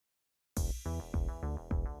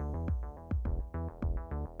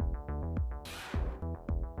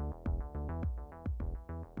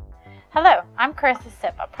Hello, I'm Carissa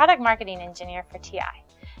Sipp, a product marketing engineer for TI.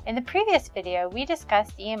 In the previous video, we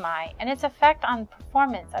discussed EMI and its effect on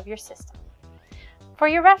performance of your system. For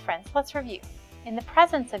your reference, let's review. In the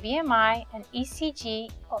presence of EMI, an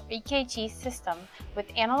ECG or EKG system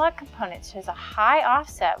with analog components shows a high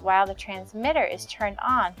offset while the transmitter is turned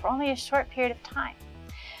on for only a short period of time.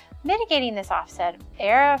 Mitigating this offset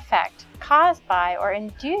error effect caused by or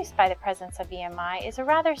induced by the presence of EMI is a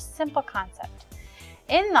rather simple concept.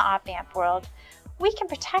 In the op-amp world, we can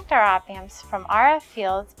protect our op-amps from RF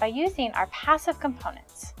fields by using our passive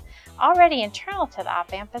components, already internal to the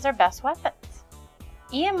op-amp as our best weapons.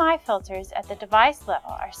 EMI filters at the device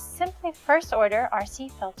level are simply first-order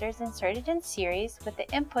RC filters inserted in series with the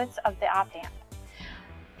inputs of the op-amp.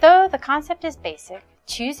 Though the concept is basic,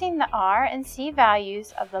 choosing the R and C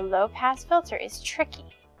values of the low-pass filter is tricky.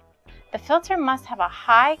 The filter must have a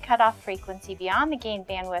high cutoff frequency beyond the gain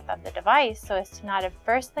bandwidth of the device so as to not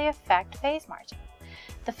adversely affect phase margin.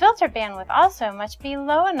 The filter bandwidth also must be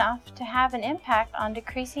low enough to have an impact on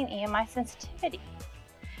decreasing EMI sensitivity.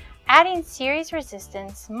 Adding series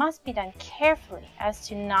resistance must be done carefully as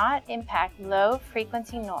to not impact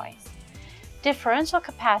low-frequency noise. Differential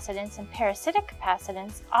capacitance and parasitic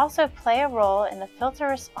capacitance also play a role in the filter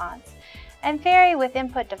response and vary with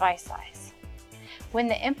input device size. When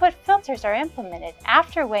the input filters are implemented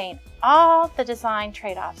after weighing all the design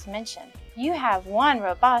trade-offs mentioned, you have one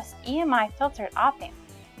robust EMI filtered op-amp.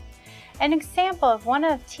 An example of one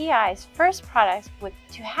of TI's first products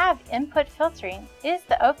to have input filtering is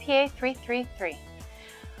the OPA 333.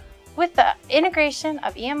 With the integration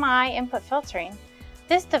of EMI input filtering,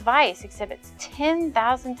 this device exhibits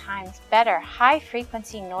 10,000 times better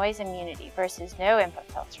high-frequency noise immunity versus no input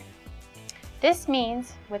filtering. This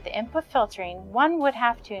means with the input filtering, one would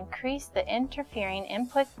have to increase the interfering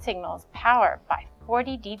input signal's power by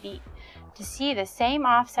 40 dB to see the same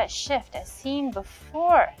offset shift as seen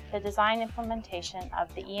before the design implementation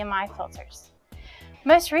of the EMI filters.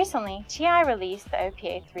 Most recently, TI released the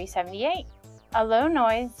OPA 378, a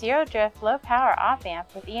low-noise, zero-drift, low-power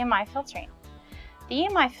op-amp with EMI filtering. The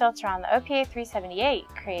EMI filter on the OPA 378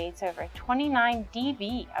 creates over 29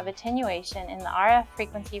 dB of attenuation in the RF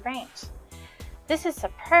frequency range. This is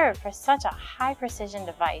superb for such a high-precision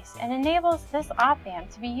device and enables this op-amp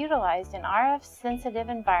to be utilized in RF-sensitive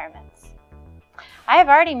environments. I have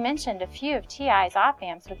already mentioned a few of TI's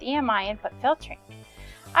op-amps with EMI input filtering.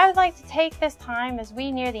 I would like to take this time as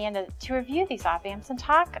we near the end to review these op-amps and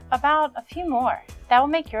talk about a few more that will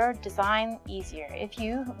make your design easier if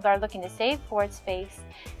you are looking to save board space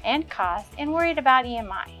and cost and worried about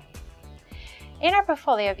EMI. In our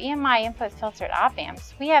portfolio of EMI input filtered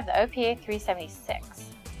op-amps, we have the OPA 376.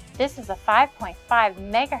 This is a 5.5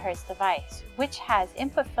 MHz device which has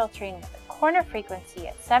input filtering with a corner frequency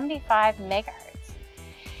at 75 MHz.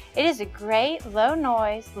 It is a great low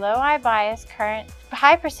noise, low eye bias current,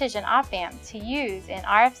 high precision op-amp to use in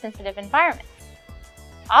RF sensitive environments.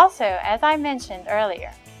 Also, as I mentioned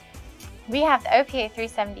earlier, we have the OPA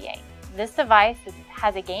 378. This device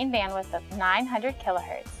has a gain bandwidth of 900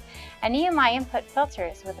 kHz and EMI input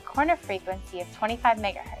filters with a corner frequency of 25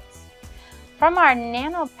 MHz. From our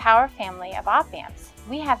nano power family of op-amps,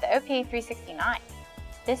 we have the OPA 369.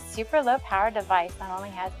 This super low power device not only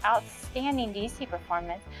has outstanding DC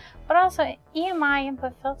performance, but also EMI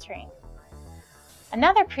input filtering.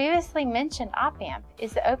 Another previously mentioned op-amp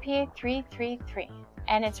is the OPA 333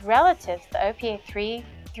 and its relatives, the OPA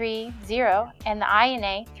 330 and the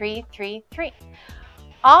INA 333.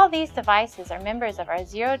 All these devices are members of our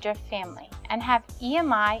zero drift family and have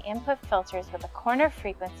EMI input filters with a corner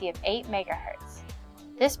frequency of 8 MHz.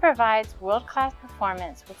 This provides world-class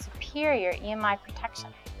performance with superior EMI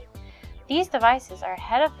protection. These devices are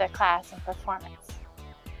ahead of their class in performance.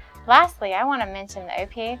 Lastly, I want to mention the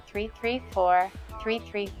OPA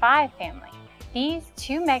 334-335 family. These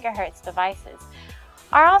 2 MHz devices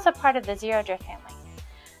are also part of the zero drift family.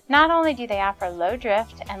 Not only do they offer low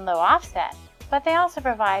drift and low offset, but they also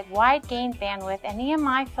provide wide gain bandwidth and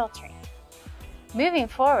EMI filtering. Moving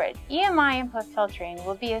forward, EMI input filtering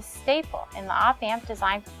will be a staple in the op-amp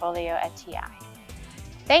design portfolio at TI.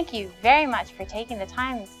 Thank you very much for taking the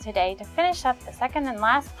time today to finish up the second and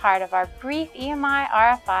last part of our brief EMI,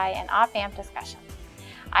 RFI, and op-amp discussion.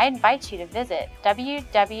 I invite you to visit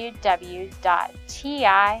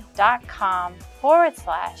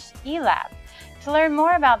www.ti.com/elab to learn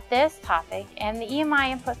more about this topic and the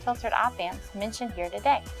EMI input filtered op-amps mentioned here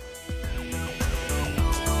today.